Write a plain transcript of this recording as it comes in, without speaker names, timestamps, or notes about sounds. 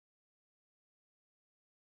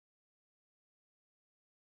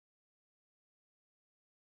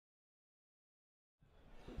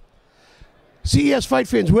CES Fight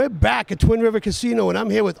fans, we're back at Twin River Casino, and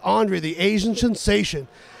I'm here with Andre, the Asian sensation.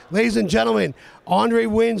 Ladies and gentlemen, Andre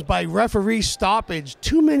wins by referee stoppage.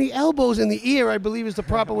 Too many elbows in the ear, I believe, is the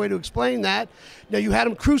proper way to explain that. Now, you had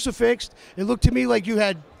him crucifixed. It looked to me like you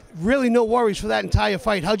had really no worries for that entire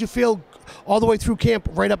fight. How'd you feel all the way through camp,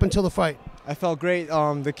 right up until the fight? I felt great.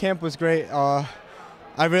 The camp was great.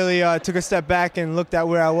 I really took a step back and looked at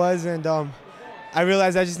where I was, and I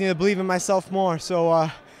realized I just need to believe in myself more.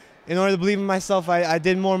 So in order to believe in myself, I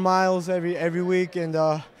did more miles every week, and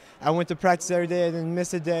I went to practice every day. I didn't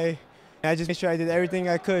miss a day. I just made sure I did everything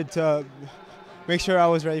I could to make sure I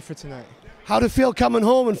was ready for tonight. How'd it feel coming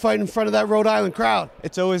home and fighting in front of that Rhode Island crowd?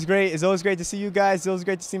 It's always great. It's always great to see you guys. It's always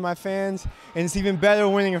great to see my fans, and it's even better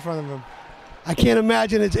winning in front of them. I can't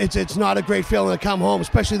imagine it's not a great feeling to come home,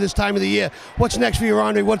 especially this time of the year. What's next for you,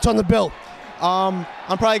 Andre? What's on the bill? I'm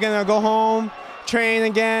probably gonna go home, train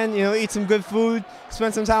again, eat some good food,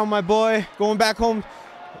 spend some time with my boy. Going back home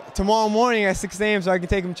tomorrow morning at 6 a.m. so I can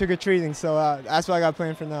take him trick-or-treating. So that's what I got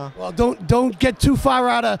planned for now. Well, don't get too far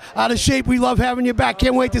out of shape. We love having you back.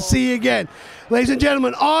 Can't wait to see you again. Ladies and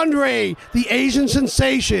gentlemen, Andre, the Asian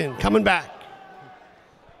sensation, coming back.